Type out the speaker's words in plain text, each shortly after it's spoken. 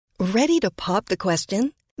Ready to pop the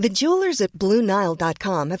question? The jewelers at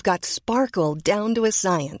BlueNile.com have got sparkle down to a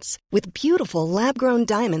science with beautiful lab-grown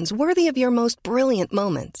diamonds worthy of your most brilliant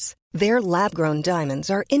moments. Their lab-grown diamonds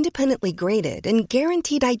are independently graded and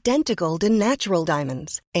guaranteed identical to natural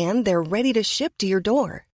diamonds, and they're ready to ship to your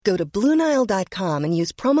door. Go to BlueNile.com and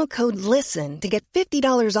use promo code LISTEN to get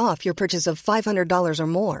 $50 off your purchase of $500 or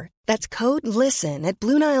more. That's code LISTEN at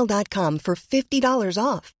BlueNile.com for $50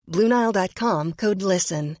 off. BlueNile.com, code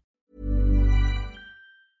LISTEN.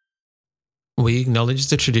 We acknowledge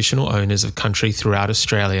the traditional owners of country throughout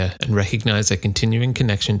Australia and recognise their continuing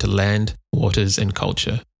connection to land, waters and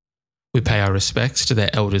culture. We pay our respects to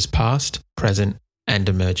their elders past, present and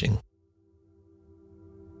emerging.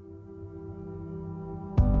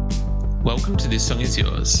 Welcome to This Song Is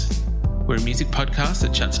Yours. We're a music podcast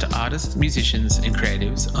that chats to artists, musicians and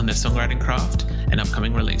creatives on their songwriting craft and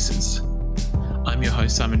upcoming releases. I'm your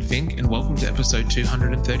host Simon Fink and welcome to episode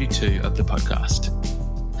 232 of the podcast.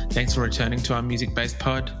 Thanks for returning to our music-based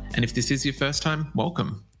pod, and if this is your first time,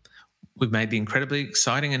 welcome. We've made the incredibly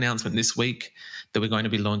exciting announcement this week that we're going to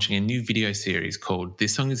be launching a new video series called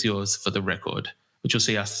This Song Is Yours for the Record, which will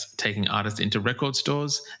see us taking artists into record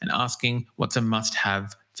stores and asking what's a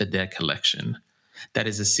must-have for their collection. That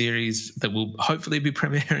is a series that will hopefully be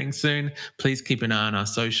premiering soon. Please keep an eye on our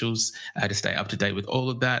socials to stay up to date with all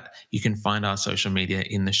of that. You can find our social media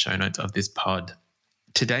in the show notes of this pod.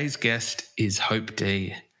 Today's guest is Hope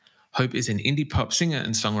D. Hope is an indie pop singer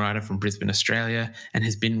and songwriter from Brisbane, Australia, and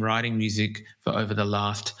has been writing music for over the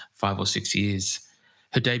last 5 or 6 years.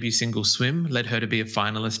 Her debut single, Swim, led her to be a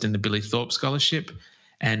finalist in the Billy Thorpe Scholarship,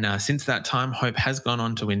 and since that time, Hope has gone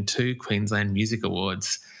on to win 2 Queensland Music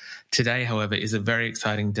Awards. Today, however, is a very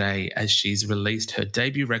exciting day as she's released her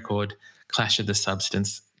debut record, Clash of the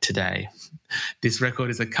Substance, today. This record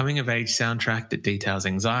is a coming-of-age soundtrack that details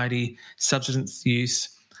anxiety, substance use,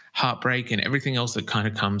 heartbreak and everything else that kind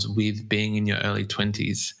of comes with being in your early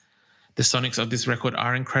 20s. The sonics of this record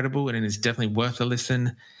are incredible and it is definitely worth a listen.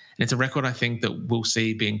 And it's a record I think that we'll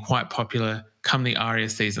see being quite popular come the ARIA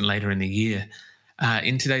season later in the year.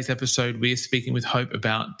 In today's episode, we are speaking with Hope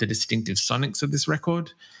about the distinctive sonics of this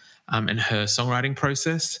record and her songwriting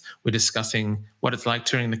process. We're discussing what it's like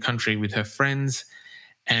touring the country with her friends,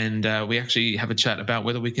 and we actually have a chat about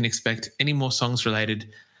whether we can expect any more songs related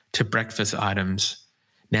to breakfast items.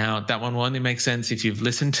 Now, that one will only make sense if you've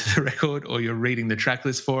listened to the record or you're reading the track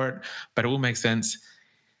list for it, but it will make sense.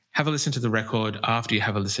 Have a listen to the record after you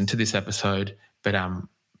have a listen to this episode. But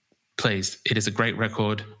please, it is a great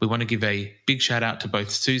record. We want to give a big shout out to both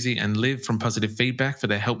Susie and Liv from Positive Feedback for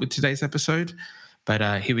their help with today's episode.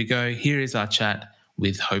 But here we go. Here is our chat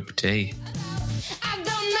with Hope D.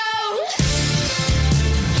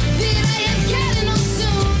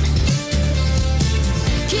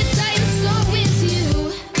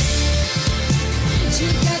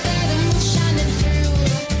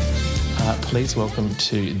 Please welcome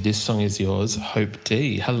to This Song Is Yours, Hope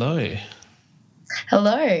D. Hello.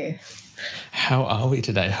 Hello. How are we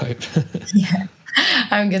today, Hope? Yeah,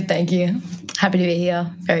 I'm good, thank you. Happy to be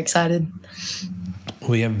here. Very excited.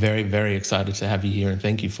 We are very, very excited to have you here and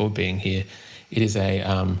thank you for being here. It is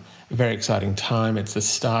a very exciting time. It's the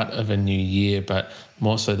start of a new year, but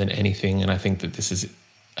more so than anything, and I think that this is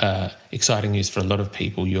exciting news for a lot of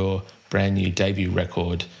people. Your brand new debut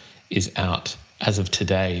record is out as of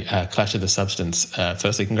today, Clash of the Substance.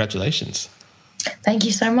 Firstly, congratulations. Thank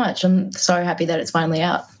you so much. I'm so happy that it's finally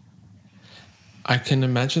out. I can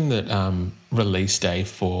imagine that release day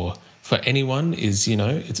for anyone is, you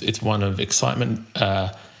know, it's one of excitement,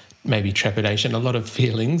 maybe trepidation, a lot of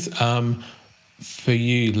feelings. For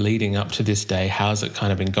you leading up to this day, how's it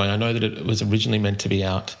kind of been going? I know that it was originally meant to be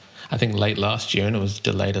out, I think, late last year and it was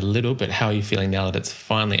delayed a little bit. How are you feeling now that it's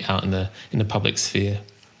finally out in the public sphere?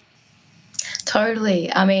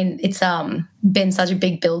 Totally. I mean, it's been such a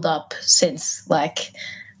big build-up since, like,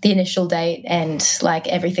 the initial date and, like,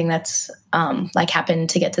 everything that's, like,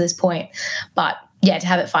 happened to get to this point. But, yeah, to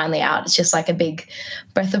have it finally out, it's just, like, a big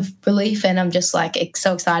breath of relief, and I'm just, like,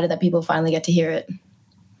 so excited that people finally get to hear it.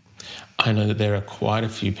 I know that there are quite a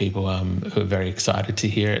few people who are very excited to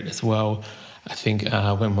hear it as well. I think,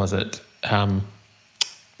 when was it?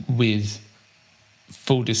 With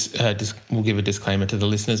full we'll give a disclaimer to the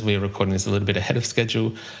listeners. We are recording this a little bit ahead of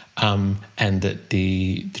schedule, and that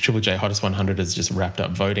the Triple J Hottest 100 has just wrapped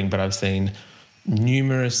up voting, but I've seen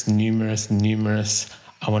numerous,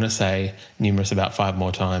 I want to say numerous about 5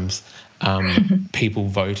 more times, people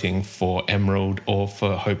voting for Emerald or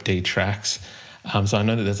for Hope D tracks. So I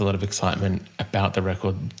know that there's a lot of excitement about the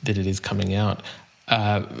record that it is coming out.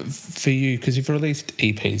 For you, because you've released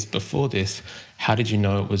EPs before this, how did you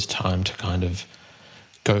know it was time to kind of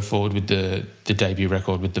go forward with the debut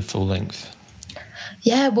record with the full length?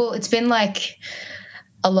 Yeah, well, it's been like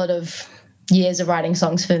a lot of years of writing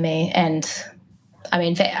songs for me, and I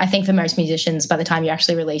mean, I think for most musicians, by the time you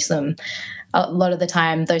actually release them, a lot of the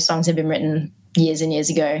time those songs have been written years and years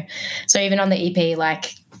ago. So even on the EP,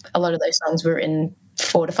 like a lot of those songs were written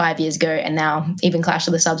 4 to 5 years ago, and now even Clash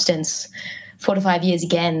of the Substance, 4 to 5 years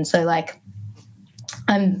again. So like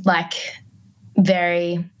I'm like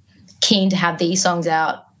very keen to have these songs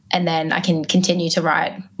out, and then I can continue to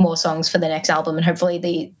write more songs for the next album, and hopefully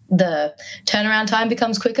the turnaround time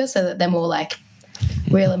becomes quicker so that they're more like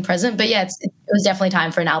real and present. But yeah, it was definitely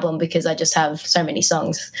time for an album because I just have so many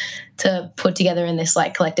songs to put together in this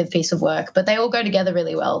like collective piece of work. But they all go together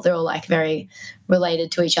really well. They're all like very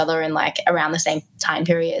related to each other and like around the same time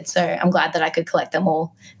period. So I'm glad that I could collect them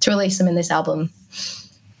all to release them in this album.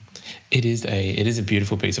 It is a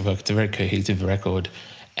beautiful piece of work. It's a very cohesive record.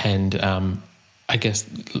 And I guess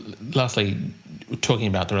lastly, talking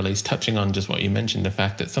about the release, touching on just what you mentioned, the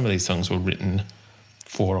fact that some of these songs were written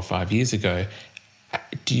 4 or 5 years ago,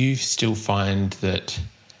 do you still find that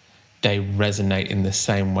they resonate in the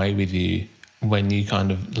same way with you when you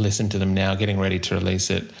kind of listen to them now, getting ready to release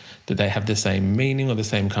it, that they have the same meaning or the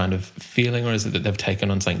same kind of feeling, or is it that they've taken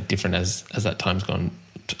on something different as that time's gone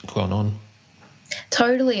on?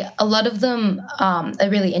 Totally. A lot of them are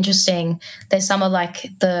really interesting. There's some of like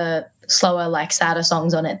the slower, like sadder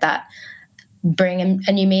songs on it that bring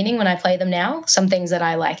a new meaning when I play them now. Some things that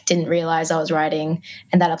I like didn't realize I was writing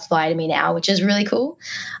and that apply to me now, which is really cool.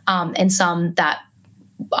 And some that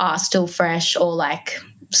are still fresh, or like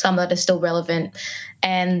some that are still relevant,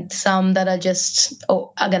 and some that are just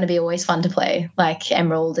are going to be always fun to play, like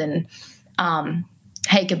Emerald and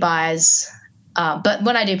Hate Goodbyes. But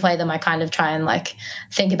when I do play them, I kind of try and like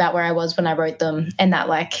think about where I was when I wrote them, and that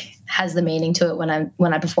like has the meaning to it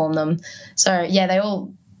when I perform them. So yeah, they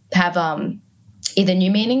all have either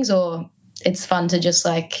new meanings, or it's fun to just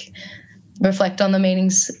like reflect on the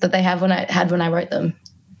meanings that they have when I wrote them.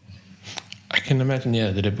 I can imagine,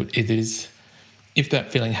 yeah, that it is, if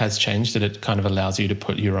that feeling has changed, that it kind of allows you to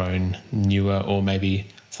put your own newer, or maybe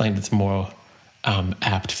something that's more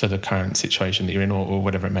apt for the current situation that you're in, or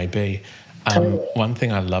whatever it may be. Totally. One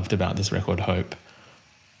thing I loved about this record, Hope,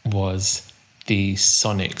 was the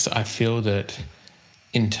sonics. I feel that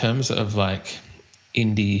in terms of like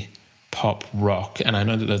indie pop rock, and I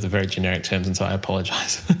know that those are very generic terms, and so I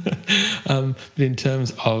apologise, but in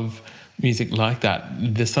terms of music like that,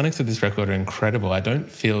 the sonics of this record are incredible. I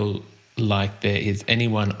don't feel like there is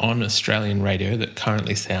anyone on Australian radio that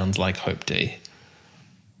currently sounds like Hope D.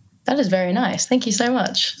 That is very nice. Thank you so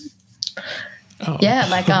much. Oh, yeah,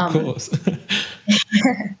 like of course.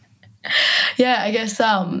 Yeah, I guess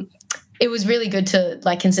it was really good to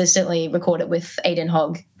like consistently record it with Aiden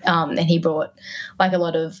Hogg, and he brought like a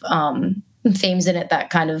lot of themes in it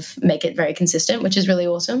that kind of make it very consistent, which is really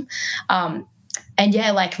awesome. And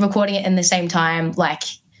yeah, like recording it in the same time, like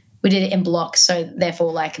we did it in blocks, so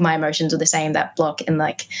therefore like my emotions were the same that block, and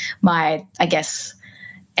like I guess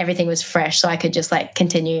everything was fresh, so I could just like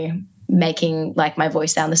continue making like my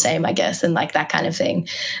voice sound the same, I guess, and like that kind of thing.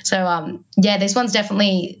 So yeah, this one's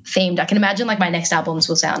definitely themed. I can imagine like my next albums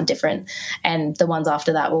will sound different, and the ones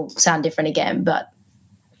after that will sound different again. But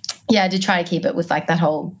yeah, I did try to keep it with like that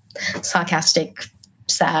whole sarcastic,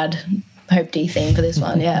 sad, Hope D theme for this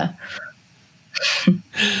one. Yeah.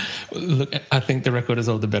 Look, I think the record is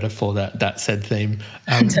all the better for that said theme.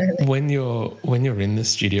 Totally. When you're in the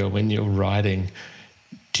studio, when you're writing,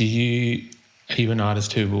 are you an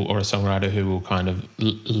artist or a songwriter who will kind of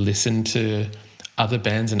listen to other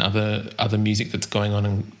bands and other music that's going on,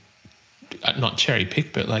 and not cherry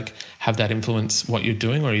pick, but like have that influence what you're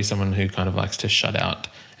doing? Or are you someone who kind of likes to shut out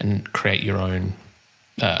and create your own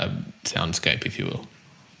soundscape, if you will?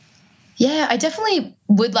 Yeah, I definitely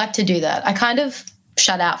would like to do that. I kind of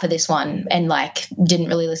shut out for this one and like didn't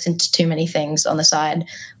really listen to too many things on the side,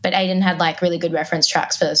 but Aiden had like really good reference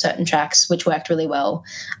tracks for certain tracks which worked really well,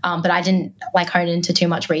 but I didn't like hone into too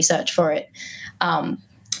much research for it,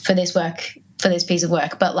 for this piece of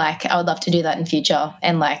work. But like I would love to do that in future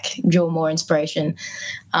and like draw more inspiration,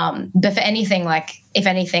 but for anything, like if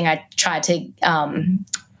anything, I tried to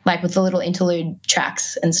like with the little interlude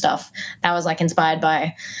tracks and stuff, that was like inspired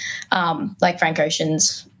by like Frank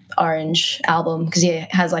Ocean's Orange album, because he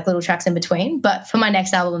has like little tracks in between. But for my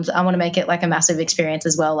next albums, I want to make it like a massive experience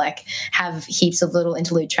as well, like have heaps of little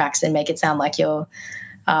interlude tracks and make it sound like you're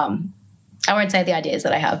I won't say the ideas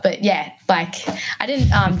that I have, but yeah, like I didn't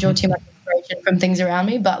draw too much inspiration from things around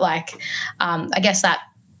me, but like I guess that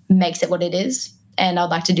makes it what it is, and I'd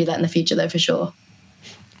like to do that in the future though, for sure.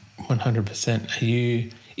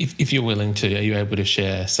 100%. if you're willing to, are you able to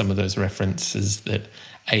share some of those references that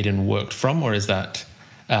Aidan worked from, or is that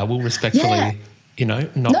we'll respectfully,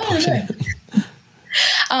 not put it?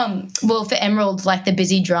 Well, for Emerald, like the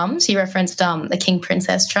busy drums, he referenced the King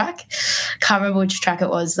Princess track. Can't remember which track it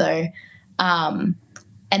was though. And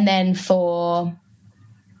then for,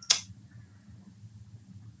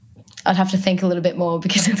 I'd have to think a little bit more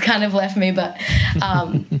because it's kind of left me, but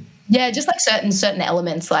yeah, just like certain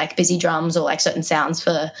elements like busy drums or like certain sounds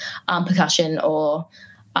for percussion or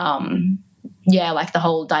like the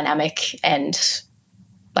whole dynamic and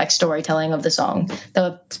like storytelling of the song. There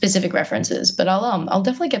were specific references, but I'll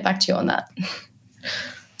definitely get back to you on that.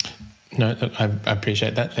 No, I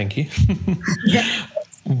appreciate that. Thank you. Yeah.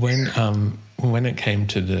 When it came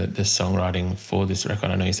to the songwriting for this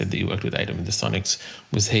record, I know you said that you worked with Aidan with the Sonics.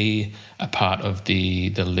 Was he a part of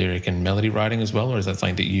the lyric and melody writing as well, or is that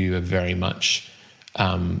something that you are very much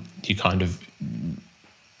you kind of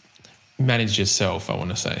managed yourself, I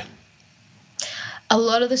want to say? A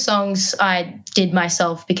lot of the songs I did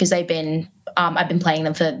myself because I've been playing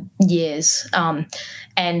them for years,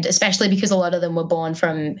 and especially because a lot of them were born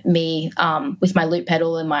from me with my loop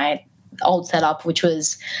pedal and my old setup, which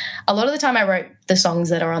was a lot of the time I wrote the songs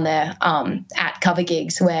that are on there at cover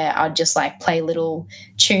gigs where I'd just like play little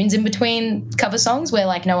tunes in between cover songs where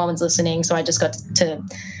like no one's listening, so I just got to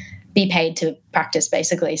be paid to practice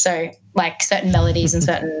basically. So like certain melodies and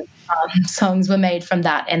certain songs were made from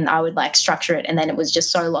that, and I would like structure it, and then it was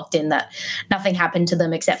just so locked in that nothing happened to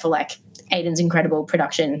them except for like Aidan's incredible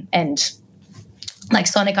production and like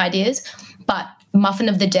sonic ideas. But Muffin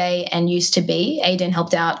of the Day and Used to Be, Aidan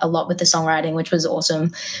helped out a lot with the songwriting, which was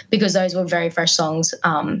awesome because those were very fresh songs.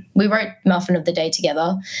 We wrote Muffin of the Day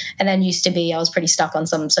together, and then Used to Be I was pretty stuck on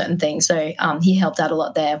some certain things, so he helped out a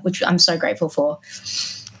lot there, which I'm so grateful for.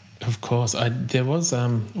 Of course. There was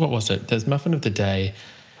what was it? There's Muffin of the Day,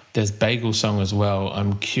 there's Bagel Song as well.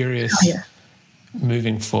 I'm curious,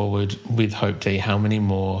 moving forward with Hope D, how many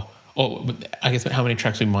more, or I guess how many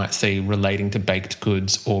tracks we might see relating to baked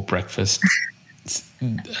goods or breakfast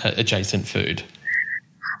adjacent food?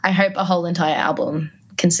 I hope a whole entire album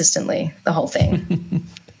consistently, the whole thing.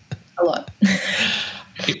 A lot.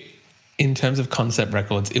 In terms of concept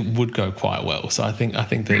records, it would go quite well. So I think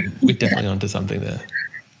that we're definitely onto something there.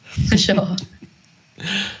 For sure.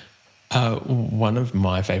 One of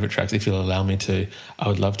my favourite tracks, if you'll allow me to, I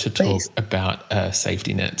would love to talk about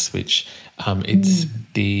Safety Nets, which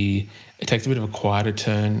it takes a bit of a quieter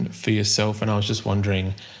turn for yourself, and I was just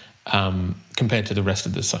wondering, compared to the rest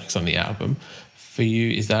of the songs on the album, for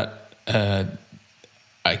you, is that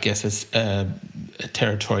I guess it's a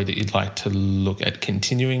territory that you'd like to look at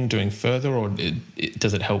continuing doing further, or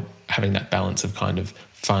does it help having that balance of kind of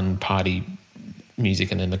fun party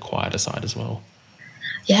music and then the quieter side as well?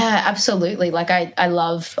 Yeah, absolutely. Like I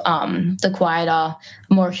love the quieter,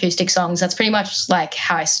 more acoustic songs. That's pretty much like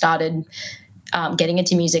how I started getting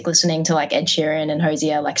into music, listening to like Ed Sheeran and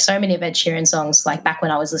Hosier. Like so many of Ed Sheeran songs, like back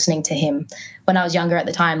when I was listening to him when I was younger at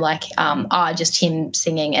the time, like are just him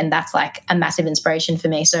singing, and that's like a massive inspiration for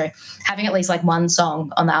me. So having at least like one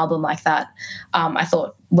song on the album like that, I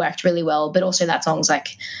thought worked really well. But also that song's like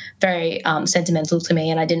very sentimental to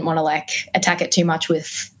me, and I didn't want to like attack it too much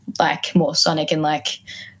with like more sonic and like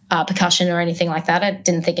percussion or anything like that. I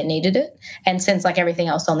didn't think it needed it. And since like everything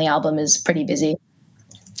else on the album is pretty busy,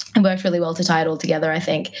 it worked really well to tie it all together, I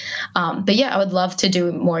think. But yeah, I would love to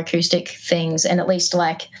do more acoustic things and at least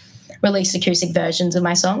like release acoustic versions of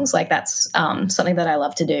my songs. Like that's something that I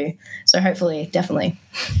love to do. So hopefully, definitely.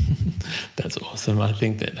 That's awesome. I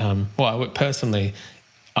think that, I would personally,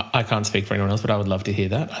 I can't speak for anyone else, but I would love to hear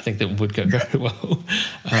that. I think that would go very well.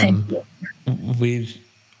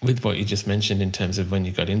 With what you just mentioned in terms of when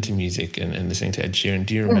you got into music and listening to Ed Sheeran,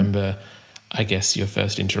 do you remember, I guess, your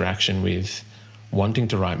first interaction with wanting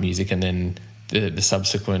to write music and then the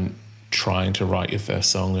subsequent trying to write your first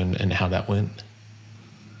song and how that went?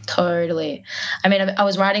 Totally. I mean, I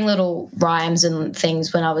was writing little rhymes and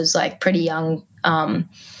things when I was like pretty young,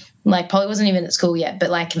 like probably wasn't even at school yet, but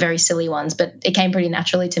like very silly ones, but it came pretty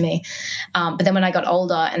naturally to me. But then when I got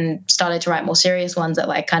older and started to write more serious ones that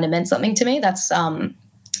like kind of meant something to me, that's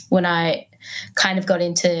when I kind of got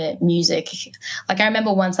into music. Like I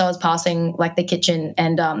remember once I was passing like the kitchen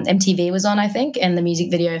and MTV was on, I think, and the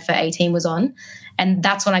music video for 18 was on, and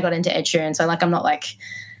that's when I got into Ed Sheeran. So like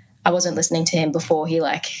I wasn't listening to him before he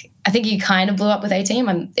like, I think he kind of blew up with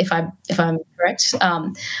 18 if I'm correct.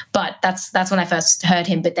 But that's when I first heard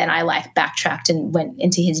him, but then I like backtracked and went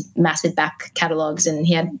into his massive back catalogs, and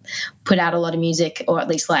he had put out a lot of music, or at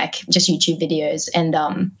least like just YouTube videos, and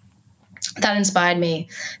that inspired me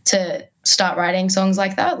to start writing songs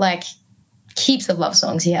like that. Like heaps of love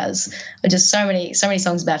songs he has, just so many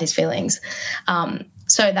songs about his feelings.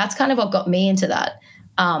 So that's kind of what got me into that.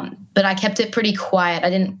 But I kept it pretty quiet. I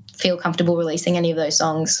didn't feel comfortable releasing any of those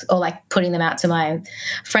songs or like putting them out to my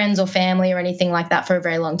friends or family or anything like that for a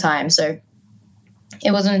very long time. So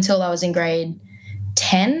it wasn't until I was in grade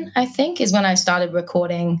 10, I think, is when I started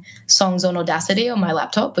recording songs on Audacity on my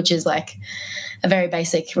laptop, which is like a very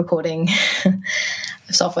basic recording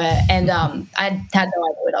software. And I had no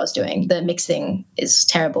idea what I was doing. The mixing is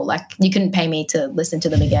terrible. Like, you couldn't pay me to listen to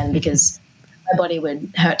them again because my body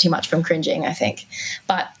would hurt too much from cringing, I think.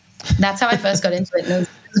 But that's how I first got into it. And it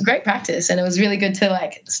was great practice, and it was really good to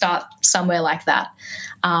like start somewhere like that.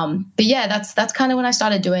 But yeah, that's kind of when I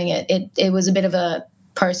started doing it. It was a bit of a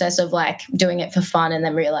process of like doing it for fun and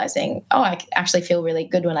then realizing, oh, I actually feel really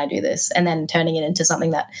good when I do this, and then turning it into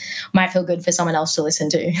something that might feel good for someone else to listen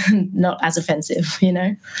to, not as offensive, you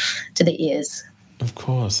know, to the ears. Of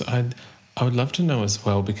course. I would love to know as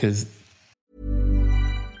well, because...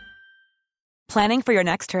 Planning for your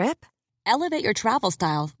next trip? Elevate your travel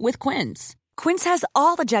style with Quince. Quince has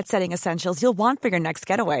all the jet-setting essentials you'll want for your next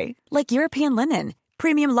getaway, like European linen,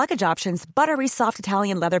 premium luggage options, buttery soft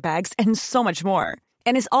Italian leather bags, and so much more.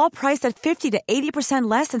 And is all priced at 50 to 80%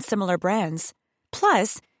 less than similar brands.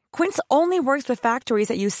 Plus, Quince only works with factories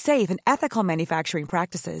that use safe and ethical manufacturing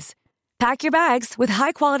practices. Pack your bags with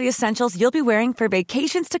high-quality essentials you'll be wearing for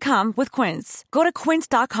vacations to come with Quince. Go to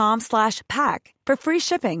quince.com/pack for free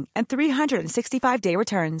shipping and 365-day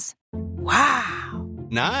returns. Wow.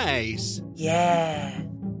 Nice. Yeah.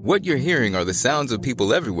 What you're hearing are the sounds of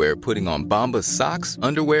people everywhere putting on Bombas socks,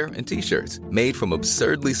 underwear, and T-shirts made from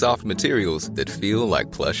absurdly soft materials that feel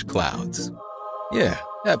like plush clouds. Yeah,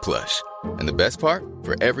 that plush. And the best part?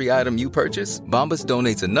 For every item you purchase, Bombas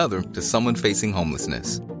donates another to someone facing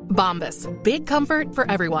homelessness. Bombas, big comfort for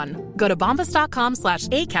everyone. Go to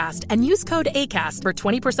bombas.com/ACAST and use code ACAST for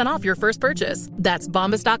 20% off your first purchase. That's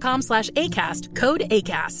bombas.com/ACAST, code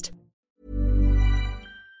ACAST.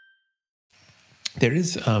 There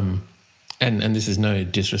is, and this is no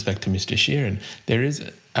disrespect to Mr. Sheeran, there is,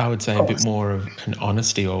 I would say, a bit more of an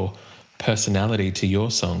honesty or personality to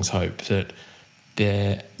your songs, Hope, that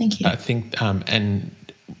there... Thank you. I think, and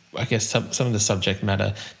I guess some of the subject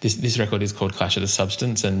matter, this record is called Clash of the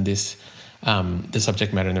Substance, and this the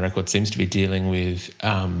subject matter in the record seems to be dealing with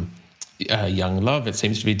young love. It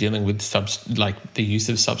seems to be dealing with like the use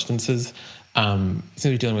of substances. It seems to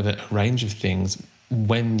be dealing with a range of things.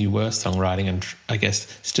 When you were songwriting, and I guess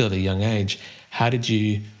still at a young age, how did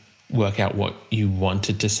you work out what you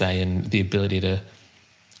wanted to say and the ability to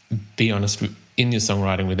be honest in your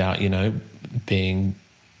songwriting without, you know, being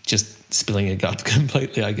just spilling your guts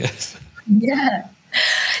completely, I guess? Yeah,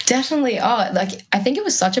 definitely. Oh, like, I think it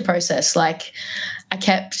was such a process. Like, I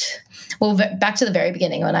kept... Well, back to the very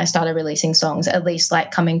beginning when I started releasing songs, at least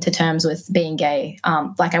like coming to terms with being gay.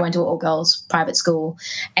 Like, I went to an all-girls private school,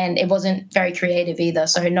 and it wasn't very creative either.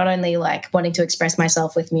 So not only like wanting to express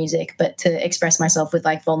myself with music, but to express myself with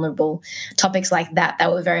like vulnerable topics like that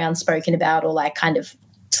were very unspoken about or like kind of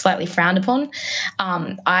slightly frowned upon.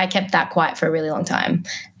 I kept that quiet for a really long time.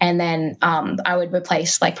 And then I would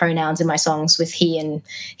replace like pronouns in my songs with he and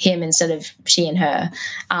him instead of she and her.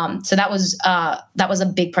 So that was a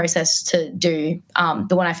big process to do.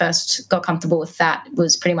 But when I first got comfortable with that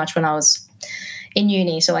was pretty much when I was in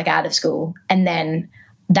uni, so like out of school. And then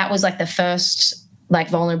that was like the first like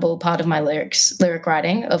vulnerable part of my lyric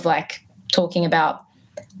writing, of like talking about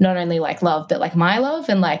not only like love, but like my love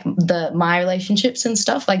and like my relationships and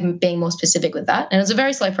stuff, like being more specific with that. And it was a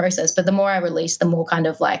very slow process, but the more I released, the more kind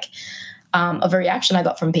of like of a reaction I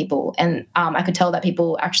got from people. And I could tell that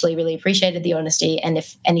people actually really appreciated the honesty. And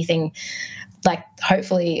if anything, like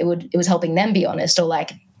hopefully it was helping them be honest, or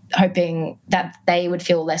like hoping that they would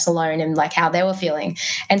feel less alone in like how they were feeling.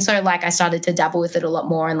 And so like I started to dabble with it a lot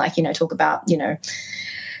more and like, you know, talk about, you know,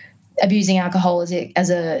 abusing alcohol as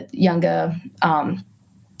a younger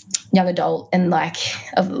young adult, and like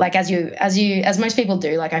as most people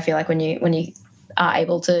do, like I feel like when you are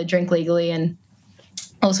able to drink legally and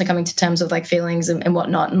also coming to terms with like feelings and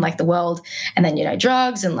whatnot and like the world, and then, you know,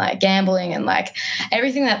 drugs and like gambling and like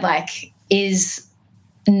everything that like is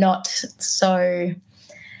not so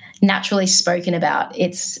naturally spoken about,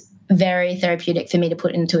 it's very therapeutic for me to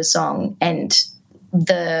put into a song. And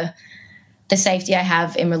the safety I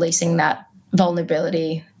have in releasing that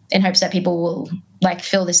vulnerability in hopes that people will like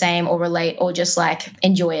feel the same or relate or just like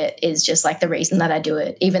enjoy it is just like the reason that I do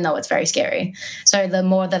it, even though it's very scary. So the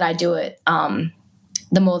more that I do it, the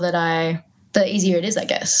easier it is, I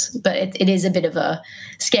guess. But it is a bit of a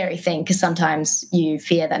scary thing because sometimes you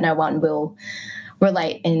fear that no one will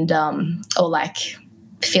relate and or like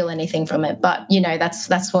feel anything from it. But, you know,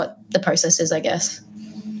 that's what the process is, I guess.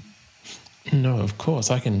 No, of course.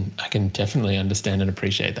 I can definitely understand and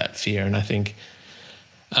appreciate that fear. And I think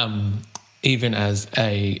even as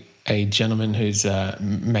a gentleman who's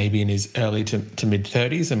maybe in his early to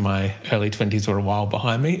mid-30s, and my early 20s were a while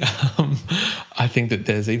behind me, I think that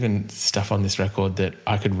there's even stuff on this record that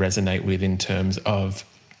I could resonate with in terms of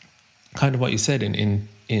kind of what you said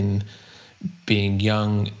in being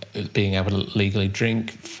young, being able to legally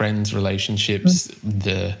drink, friends, relationships,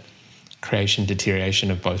 the creation,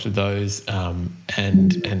 deterioration of both of those,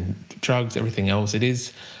 and drugs, everything else.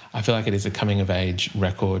 I feel like it is a coming of age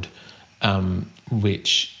record,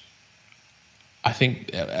 which I think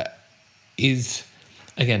is,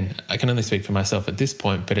 again, I can only speak for myself at this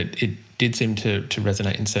point, but it did seem to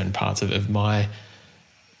resonate in certain parts of my,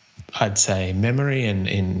 I'd say, memory, and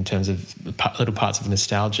in terms of little parts of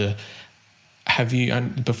nostalgia. Have you,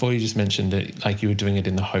 before you just mentioned that like you were doing it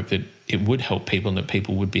in the hope that it would help people and that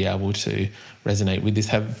people would be able to resonate with this,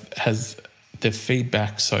 has the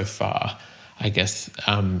feedback so far, I guess,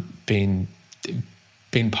 been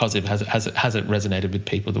positive? Has it resonated with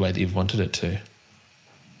people the way that you've wanted it to?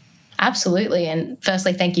 Absolutely. And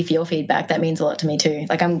firstly, thank you for your feedback. That means a lot to me too.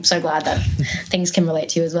 Like, I'm so glad that things can relate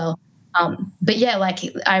to you as well. But yeah, like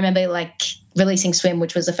I remember like releasing Swim,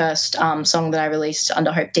 which was the first song that I released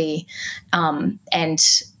under Hope D. And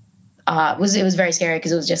it was very scary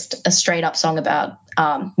because it was just a straight up song about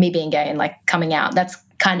me being gay and like coming out. That's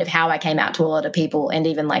kind of how I came out to a lot of people and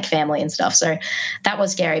even like family and stuff. So that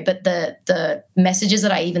was scary. But the messages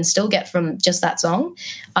that I even still get from just that song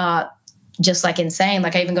are just like insane.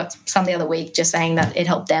 Like I even got some the other week just saying that it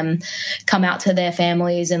helped them come out to their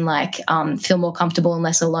families and like feel more comfortable and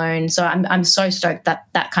less alone. So I'm so stoked that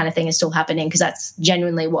that kind of thing is still happening, because that's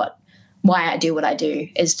genuinely why I do what I do,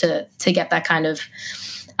 is to get that kind of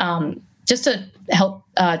just to help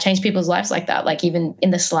change people's lives like that, like even in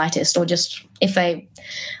the slightest, or just if they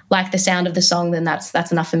like the sound of the song, then that's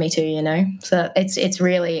enough for me too, you know? So it's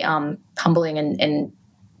really humbling and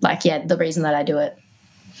like, yeah, the reason that I do it.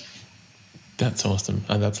 That's awesome.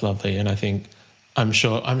 And that's lovely. And I think I'm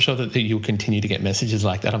sure that you'll continue to get messages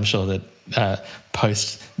like that. I'm sure that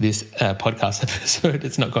post this podcast episode,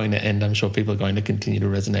 it's not going to end. I'm sure people are going to continue to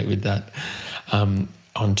resonate with that.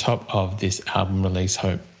 On top of this album release,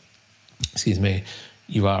 Hope,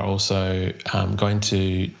 you are also going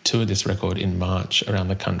to tour this record in March around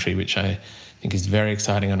the country, which I think is very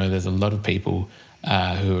exciting. I know there's a lot of people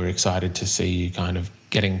who are excited to see you kind of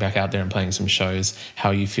getting back out there and playing some shows. How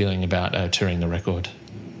are you feeling about touring the record?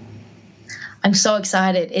 I'm so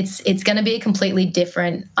excited. It's going to be a completely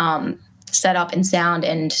different setup and sound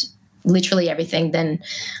and literally everything than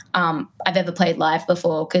I've ever played live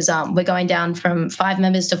before, because we're going down from 5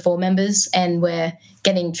 members to 4 members, and we're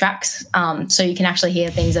getting tracks so you can actually hear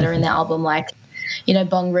things that are in the album, like, you know,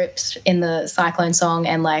 bong rips in the Cyclone song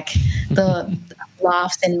and like the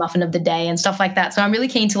laughs in Muffin of the Day and stuff like that. So I'm really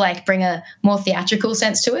keen to like bring a more theatrical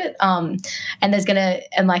sense to it, and there's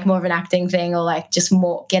and like more of an acting thing, or like just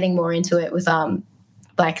getting more into it with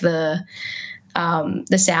like the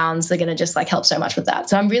sounds. They're going to just like help so much with that.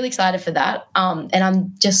 So I'm really excited for that. And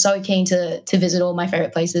I'm just so keen to visit all my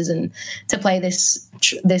favorite places and to play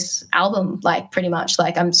this album, like pretty much.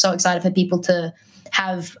 Like I'm so excited for people to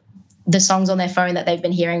have the songs on their phone that they've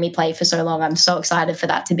been hearing me play for so long. I'm so excited for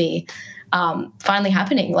that to be finally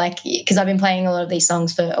happening. Like, because I've been playing a lot of these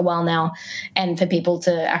songs for a while now, and for people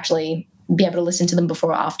to actually be able to listen to them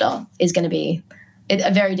before or after is going to be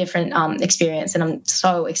a very different experience. And I'm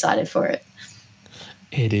so excited for it.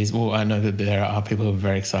 It is. Well, I know that there are people who are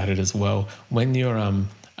very excited as well. When you're,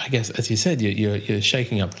 I guess, as you said, you're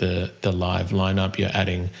shaking up the live lineup. You're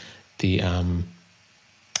adding the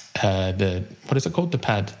what is it called? The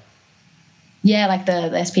pad. Yeah, like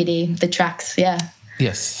the SPD, the tracks. Yeah.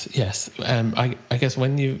 Yes. I guess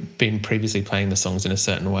when you've been previously playing the songs in a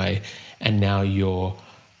certain way, and now you're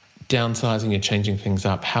downsizing, you're changing things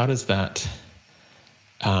up. How does that,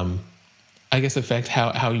 I guess, affect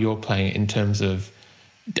how you're playing it in terms of?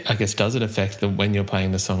 I guess, does it affect when you're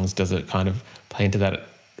playing the songs, does it kind of play into that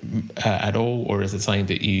at all? Or is it something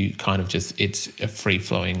that you kind of just, it's a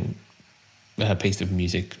free-flowing piece of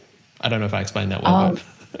music? I don't know if I explained that well.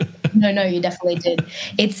 No, you definitely did.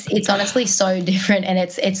 It's honestly so different, and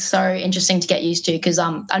it's so interesting to get used to, because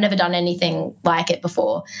I've never done anything like it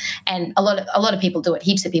before. And a lot of people do it,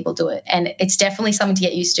 heaps of people do it. And it's definitely something to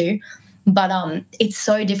get used to. But it's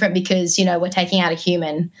so different because, you know, we're taking out a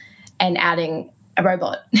human and adding a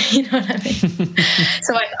robot. You know what I mean?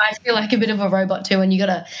 So I feel like a bit of a robot too. And you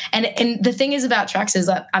gotta, and the thing is about tracks is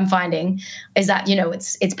that I'm finding is that, you know,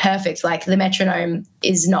 it's perfect. Like the metronome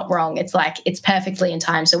is not wrong. It's like, it's perfectly in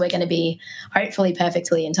time. So we're going to be hopefully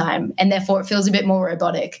perfectly in time. And therefore it feels a bit more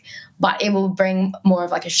robotic, but it will bring more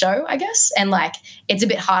of like a show, I guess. And like, it's a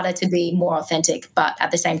bit harder to be more authentic, but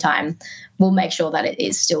at the same time, we'll make sure that it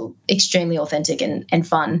is still extremely authentic and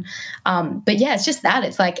fun. But yeah, it's just that.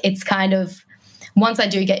 It's like, it's kind of, once I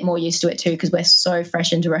do get more used to it too, because we're so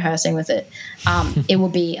fresh into rehearsing with it, it will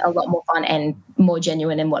be a lot more fun and more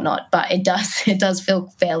genuine and whatnot. But it does feel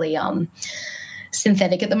fairly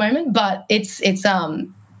synthetic at the moment. But it's a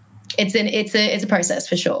process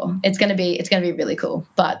for sure. It's gonna be really cool.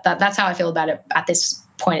 But that's how I feel about it at this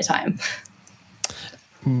point in time.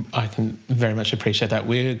 I can very much appreciate that.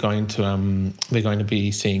 We're going to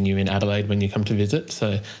be seeing you in Adelaide when you come to visit,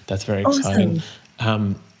 so that's very exciting.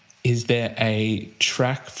 Is there a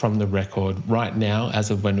track from the record right now,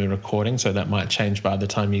 as of when we're recording, so that might change by the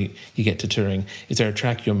time you get to touring? Is there a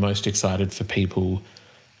track you're most excited for people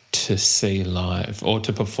to see live or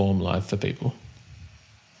to perform live for people?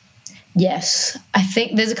 Yes, I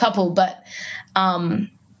think there's a couple, but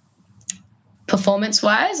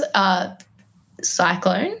performance-wise,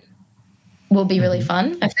 Cyclone will be really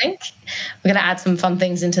fun, I think. We're going to add some fun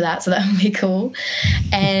things into that, so that would be cool.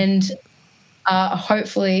 And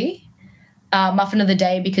hopefully Muffin of the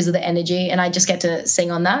Day, because of the energy, and I just get to sing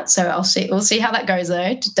on that. So we'll see how that goes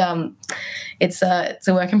though. It's a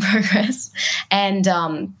work in progress. And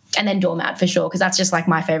then Doormat for sure, because that's just like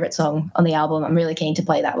my favorite song on the album. I'm really keen to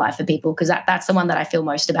play that live for people because that's the one that I feel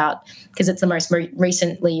most about, because it's the most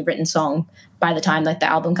recently written song by the time that the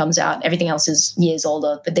album comes out. Everything else is years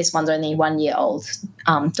older, but this one's only 1 year old.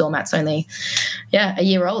 Doormat's only, a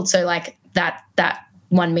year old. So like that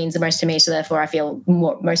one means the most to me. So therefore I feel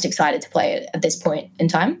most excited to play it at this point in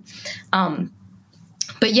time.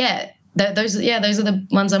 But yeah, those are the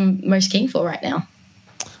ones I'm most keen for right now.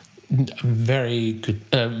 Very good,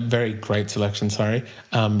 very great selection. Sorry,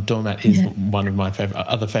 Doormat is one of my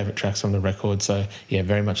other favorite tracks from the record. So yeah,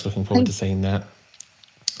 very much looking forward to seeing that.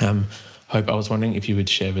 Hope, I was wondering if you would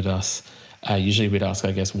share with us. Usually we'd ask,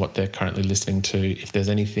 I guess, what they're currently listening to. If there's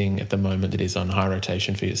anything at the moment that is on high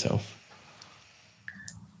rotation for yourself.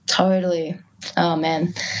 Totally. Oh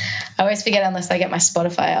man, I always forget unless I get my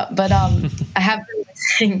Spotify up. But I've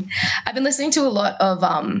been listening to a lot of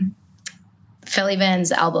Felly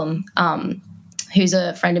Van's album, who's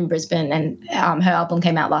a friend in Brisbane, and her album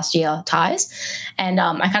came out last year, Ties, and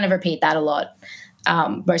I kind of repeat that a lot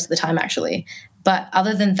most of the time actually. But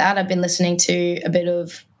other than that, I've been listening to a bit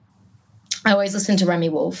of, I always listen to Remi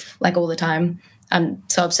Wolf like all the time. I'm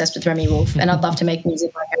so obsessed with Remi Wolf, and I'd love to make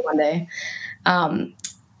music like her one day.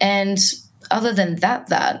 And other than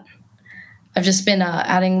that I've just been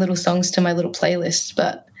adding little songs to my little playlist.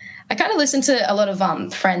 But I kind of listen to a lot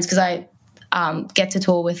of friends, because I get to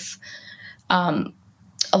tour with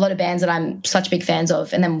a lot of bands that I'm such big fans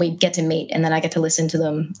of, and then we get to meet, and then I get to listen to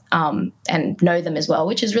them and know them as well,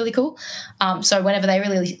 which is really cool. So whenever they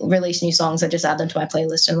release new songs, I just add them to my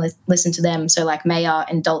playlist and listen to them. So like Maya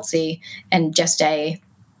and Dulcie and Just Day,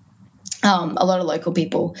 a lot of local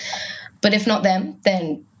people. But if not them,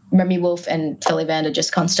 then Remi Wolf and Felly Van are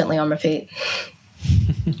just constantly on repeat.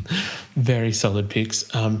 Very solid picks.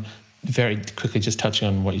 Very quickly, just touching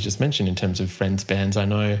on what you just mentioned in terms of friends bands.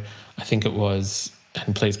 I think it was,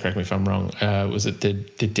 and please correct me if I'm wrong, was it the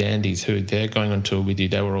Dandies who they're going on tour with you?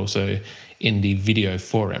 They were also in the video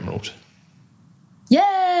for Emerald.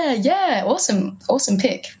 Yeah. Awesome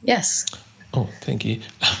pick. Yes. Oh, thank you.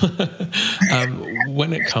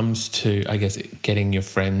 When it comes to, I guess, getting your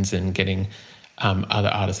friends and getting other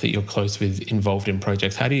artists that you're close with involved in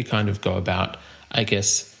projects, how do you kind of go about, I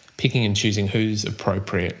guess, picking and choosing who's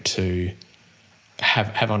appropriate to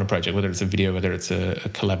have on a project, whether it's a video, whether it's a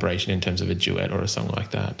collaboration in terms of a duet or a song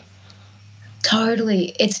like that?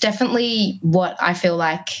 Totally. It's definitely what I feel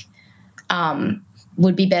like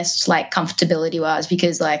would be best, like comfortability-wise,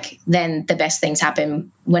 because like then the best things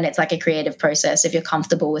happen when it's like a creative process. If you're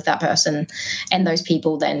comfortable with that person and those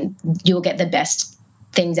people, then you'll get the best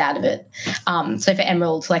things out of it. So for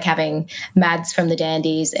Emerald, like having Mads from the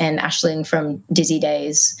Dandies and Aisling from Dizzy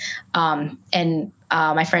Days, and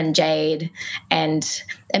my friend Jade and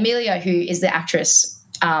Amelia, who is the actress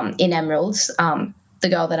in Emeralds, the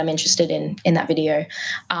girl that I'm interested in that video.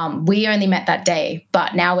 We only met that day,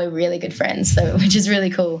 but now we're really good friends, so which is really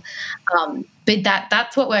cool. But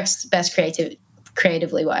that's what works best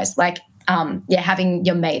creatively wise. Like having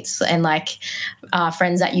your mates and like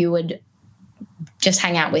friends that you would just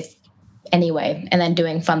hang out with anyway, and then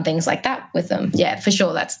doing fun things like that with them. Yeah, for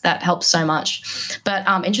sure. That helps so much. But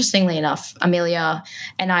interestingly enough, Amelia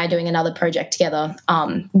and I are doing another project together,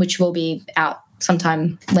 which will be out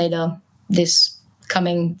sometime later this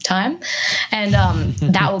coming time. And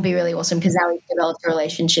that will be really awesome because now we've developed a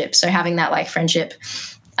relationship. So having that like friendship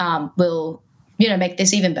will, make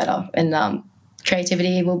this even better. And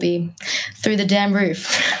creativity will be through the damn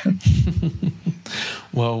roof.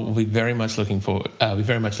 Well, we very much look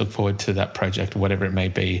forward to that project, whatever it may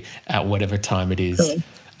be, at whatever time it is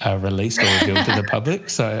released or revealed to the public.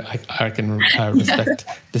 So I can respect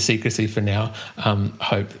the secrecy for now.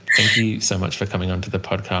 Hope, thank you so much for coming onto the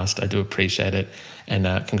podcast. I do appreciate it. And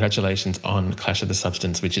congratulations on Clash of the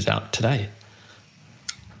Substance, which is out today.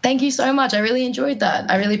 Thank you so much. I really enjoyed that.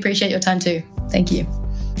 I really appreciate your time too. Thank you.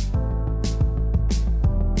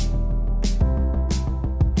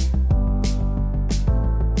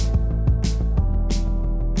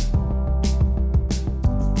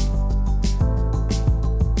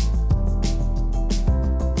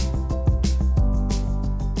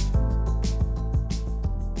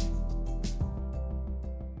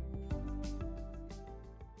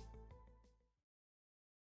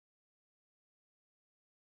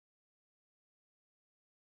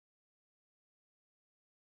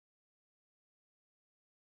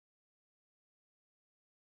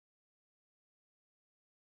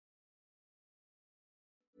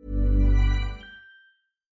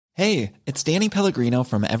 Hey, it's Danny Pellegrino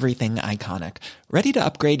from Everything Iconic. Ready to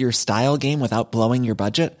upgrade your style game without blowing your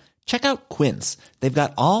budget? Check out Quince. They've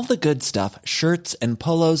got all the good stuff, shirts and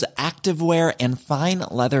polos, activewear, and fine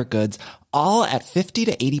leather goods, all at 50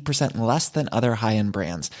 to 80% less than other high-end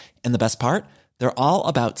brands. And the best part? They're all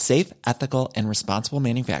about safe, ethical, and responsible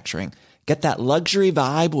manufacturing. Get that luxury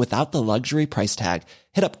vibe without the luxury price tag.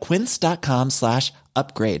 Hit up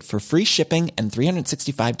quince.com/upgrade for free shipping and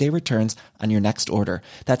 365-day returns on your next order.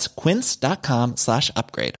 That's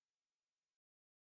quince.com/upgrade.